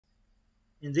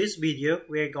In this video,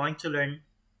 we are going to learn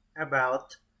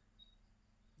about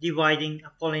dividing a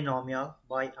polynomial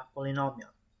by a polynomial.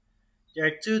 There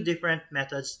are two different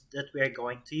methods that we are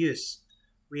going to use.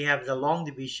 We have the long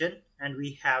division and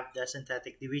we have the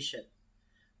synthetic division.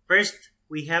 First,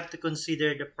 we have to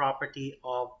consider the property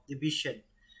of division.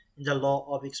 In the law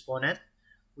of exponent,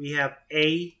 we have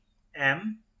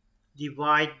am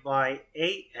divided by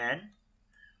an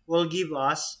will give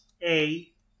us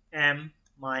am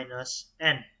minus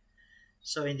n.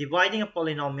 So in dividing a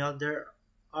polynomial, there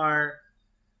are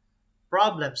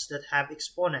problems that have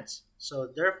exponents. So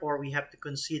therefore, we have to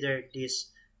consider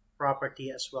this property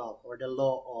as well, or the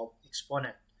law of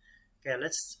exponent. Okay,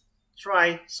 let's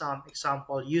try some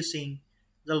example using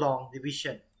the long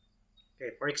division.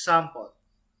 Okay, for example,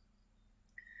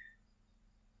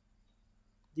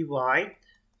 divide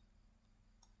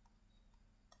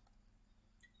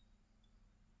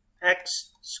x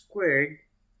squared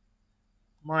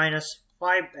minus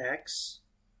 5x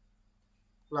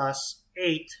plus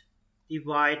 8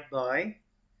 divided by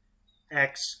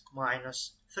x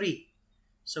minus 3.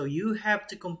 So you have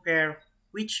to compare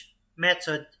which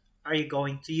method are you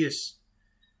going to use.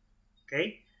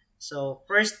 Okay, so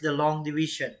first the long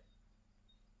division.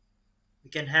 We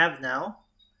can have now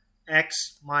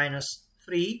x minus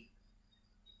 3,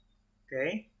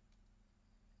 okay,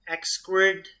 x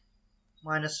squared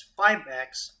minus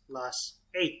 5x plus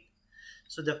 8.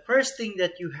 So the first thing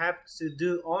that you have to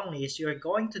do only is you are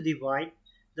going to divide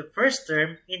the first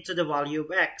term into the value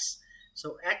of x.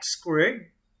 So x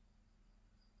squared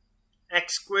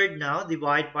now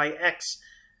divide by x.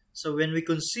 So when we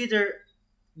consider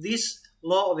this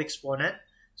law of exponent,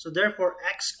 so therefore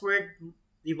x squared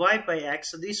divide by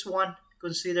x, so this one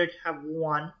considered have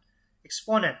one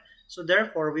exponent. So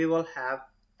therefore we will have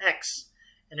x.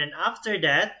 And then after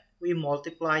that, we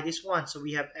multiply this one. So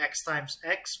we have x times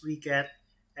x, we get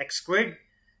x squared.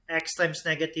 X times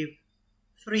negative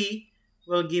 3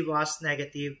 will give us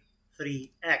negative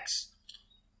 3x.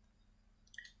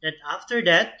 Then after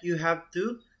that, you have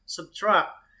to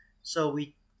subtract. So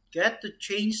we get to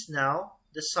change now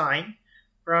the sign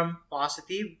from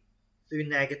positive to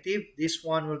negative. This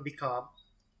one will become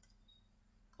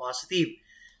positive.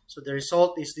 So the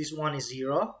result is this one is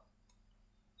 0.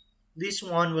 This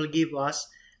one will give us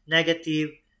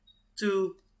negative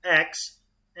 2x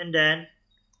and then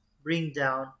bring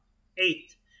down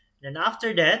 8. Then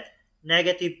after that,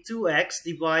 negative 2x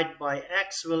divided by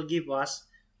x will give us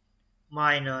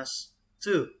minus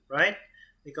 2, right?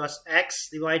 Because x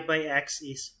divided by x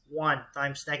is 1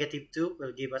 times negative 2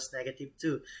 will give us negative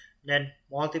 2. Then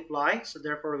multiply, so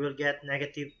therefore we'll get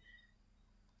negative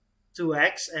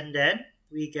 2x and then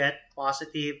we get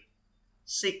positive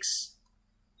 6.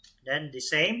 Then the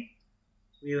same,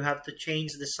 we will have to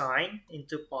change the sign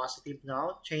into positive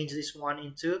now. Change this one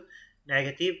into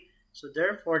negative. So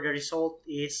therefore the result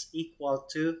is equal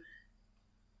to,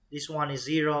 this one is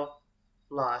 0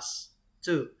 plus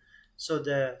 2. So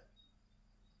the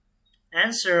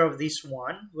answer of this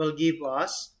one will give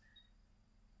us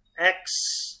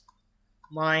x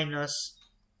minus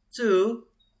 2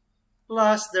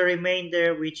 plus the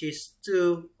remainder, which is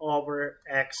 2 over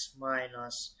x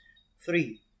minus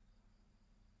 3.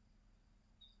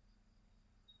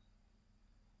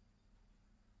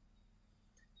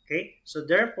 Okay, so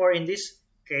therefore in this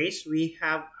case we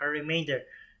have a remainder.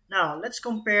 Now let's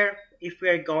compare if we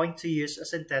are going to use a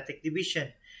synthetic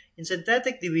division. In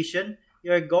synthetic division,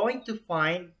 you are going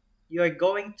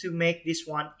to make this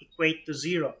one equate to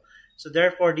 0. So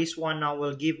therefore this one now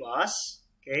will give us,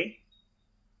 okay,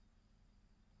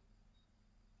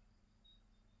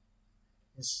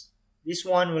 this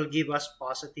one will give us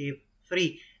positive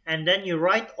 3. And then you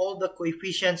write all the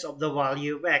coefficients of the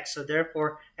value of x. So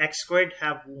therefore x squared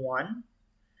have 1.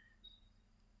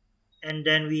 And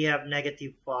then we have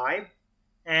negative 5.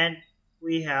 And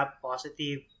we have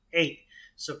positive 8.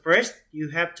 So first you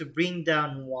have to bring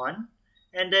down 1.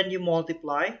 And then you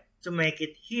multiply to make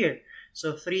it here.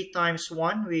 So 3 times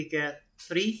 1 we get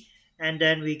 3. And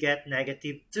then we get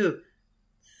negative 2.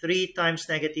 3 times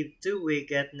negative 2 we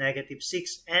get negative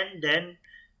 6. And then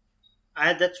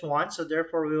add that 1, so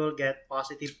therefore we will get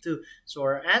positive 2. So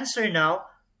our answer now,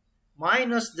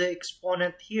 minus the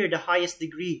exponent here, the highest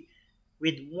degree,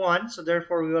 with 1, so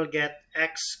therefore we will get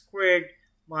x squared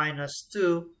minus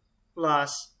 2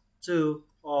 plus 2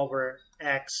 over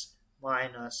x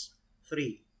minus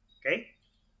 3. Okay?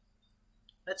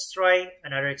 Let's try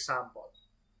another example.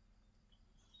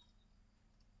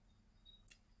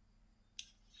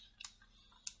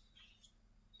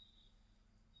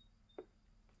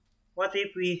 What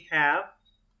if we have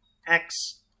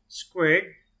x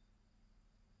squared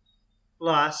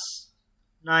plus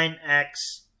 9x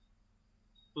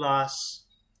plus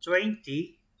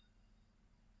 20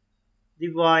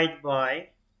 divided by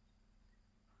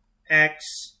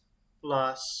x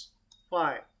plus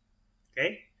 5.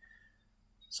 Okay,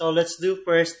 so let's do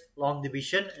first long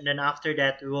division, and then after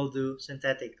that we will do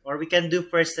synthetic, or we can do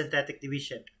first synthetic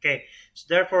division. Okay, so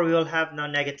therefore we will have now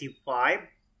negative 5.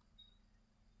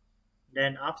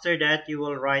 Then after that you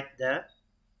will write the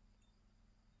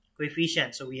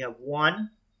coefficient. So we have 1,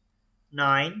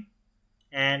 9,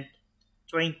 and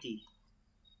 20.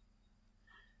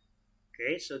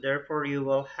 Okay, so therefore you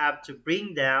will have to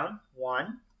bring down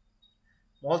 1,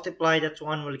 multiply that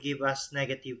 1 will give us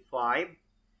negative 5,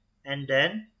 and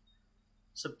then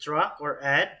subtract or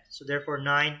add. So therefore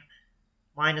 9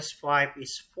 minus 5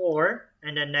 is 4,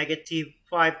 and then negative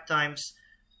 5 times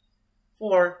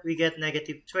 4 we get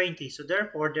negative 20. So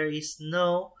therefore there is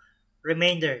no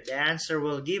remainder. The answer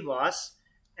will give us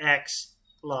x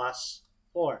plus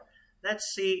 4. Let's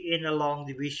see in a long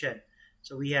division.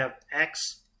 So we have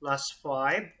x plus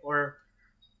 5, or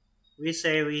we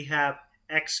say we have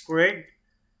x squared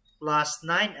plus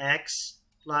 9x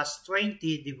plus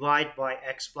 20 divided by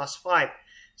x plus 5.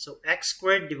 So x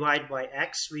squared divided by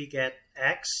x, we get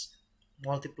x,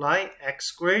 multiply x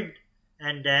squared,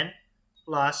 and then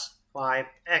plus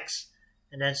 5x.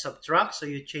 And then subtract, so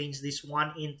you change this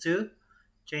one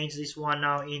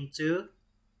now into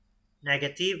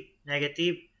negative,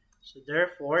 negative. So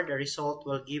therefore, the result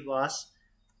will give us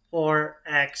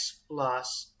 4x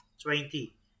plus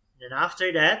 20. And then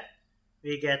after that,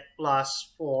 we get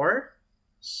plus 4,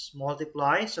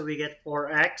 multiply, so we get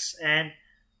 4x and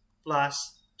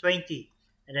plus 20.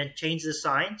 And then change the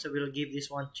sign, so we'll give this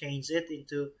one, change it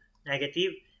into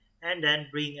negative, and then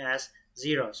bring as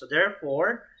 0. So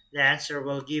therefore, the answer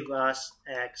will give us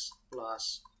x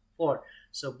plus 4.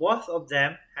 So both of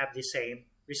them have the same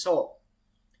result.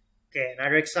 Okay,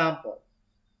 another example.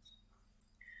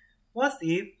 What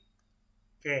if,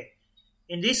 okay,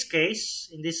 in this case,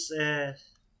 in this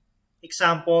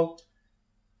example,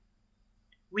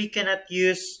 we cannot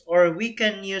use, or we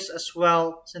can use as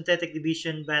well synthetic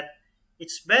division, but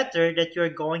it's better that you're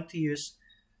going to use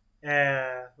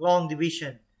long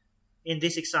division in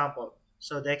this example.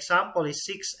 So the example is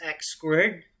 6x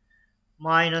squared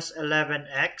minus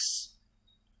 11x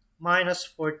minus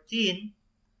 14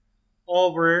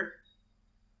 over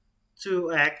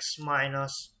 2x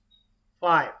minus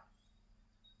 5.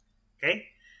 Okay,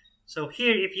 so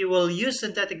here if you will use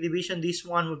synthetic division, this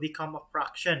one will become a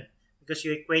fraction because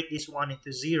you equate this one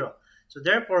into 0. So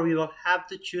therefore we will have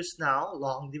to choose now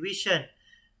long division.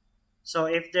 So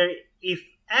if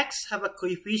x have a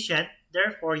coefficient,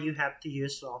 therefore you have to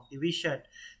use long division.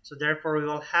 So therefore we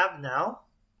will have now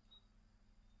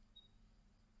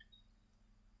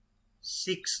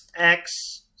 6x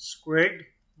squared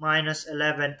minus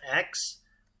 11x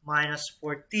minus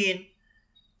 14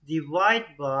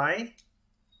 divided by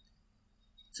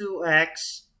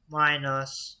 2x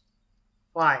minus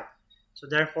 5. So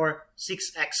therefore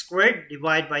 6x squared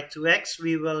divided by 2x,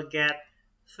 we will get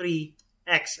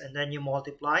 3x, and then you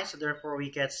multiply. So therefore we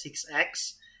get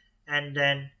 6x and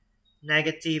then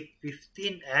negative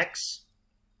 15x.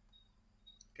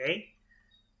 Okay,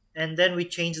 and then we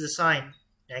change the sign.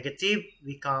 Negative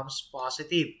becomes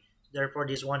positive. Therefore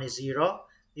this one is 0.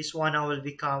 This one now will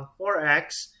become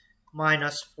 4x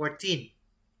minus 14.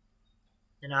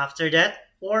 And after that,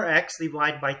 4x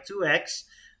divided by 2x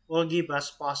will give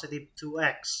us positive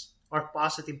 2x, or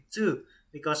positive 2,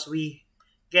 because we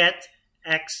get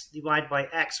x divided by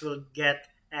x will get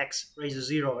x raised to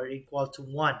 0, or equal to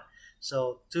 1.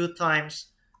 So 2 times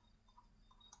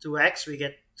 2x, we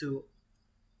get to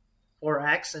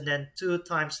 4x, and then 2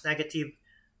 times negative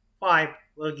 5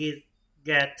 will give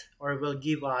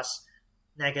us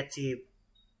negative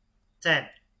 10.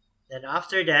 Then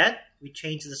after that, we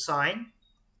change the sign.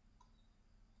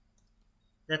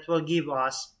 That will give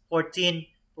us 14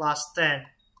 plus 10,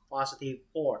 positive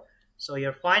 4. So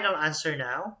your final answer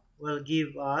now will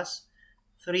give us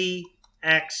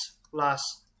 3x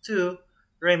plus 2,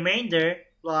 remainder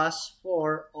plus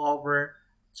 4 over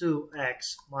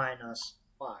 2x minus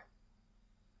 5.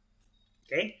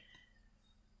 Okay,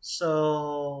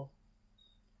 so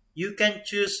you can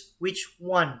choose which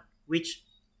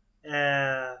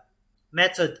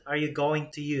method are you going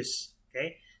to use,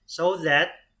 okay, so that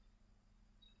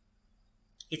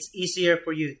it's easier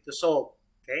for you to solve.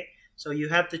 Okay, so you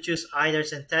have to choose either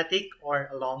synthetic or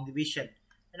a long division.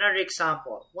 Another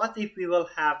example, what if we will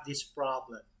have this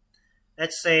problem?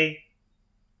 Let's say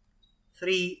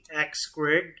 3x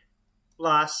squared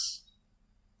plus,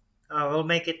 we'll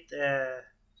make it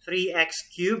 3x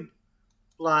cubed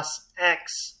plus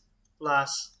x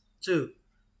plus 2.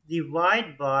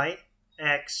 divide by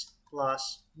x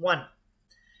plus 1.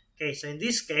 Okay, so in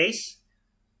this case,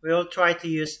 we will try to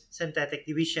use synthetic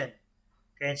division.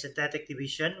 Okay, in synthetic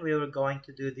division, we are going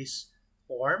to do this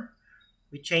form.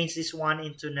 We change this one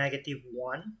into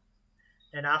 -1.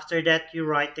 And after that, you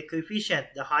write the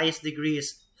coefficient. The highest degree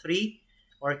is 3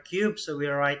 or cube. So we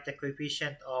write the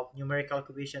coefficient of numerical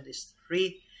coefficient is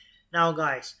 3. Now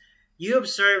guys, you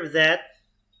observe that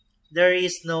there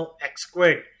is no x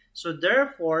squared. So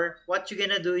therefore, what you're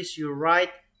going to do is you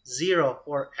write 0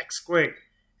 for x squared.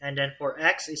 And then for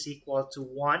x is equal to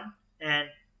 1 and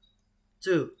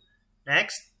 2.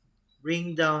 Next,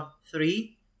 bring down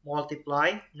 3,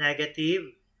 multiply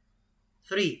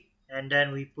 -3. And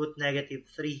then we put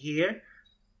 -3 here.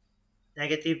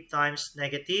 Negative times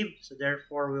negative. So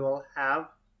therefore, we will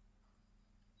have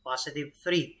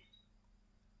 +3.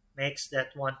 Makes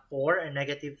that one 4. And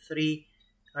 -3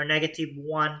 or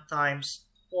 -1 times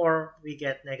 4, we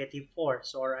get -4.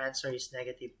 So our answer is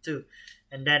 -2.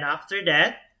 And then after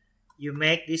that, you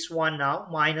make this one now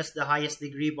minus the highest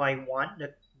degree by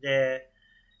 1, the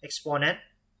exponent.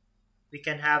 We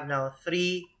can have now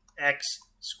 3x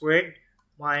squared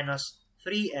minus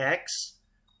 3x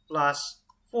plus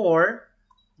 4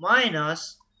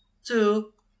 minus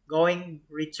 2,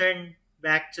 return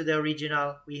back to the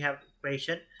original, we have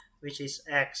equation, which is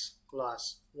x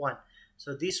plus 1.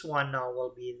 So this one now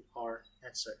will be our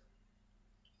answer.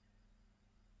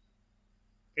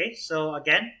 Okay, so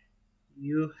again,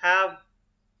 you have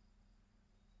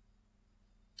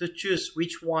to choose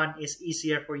which one is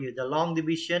easier for you, the long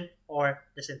division or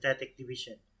the synthetic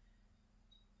division.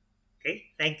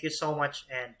 Okay, thank you so much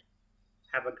and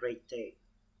have a great day.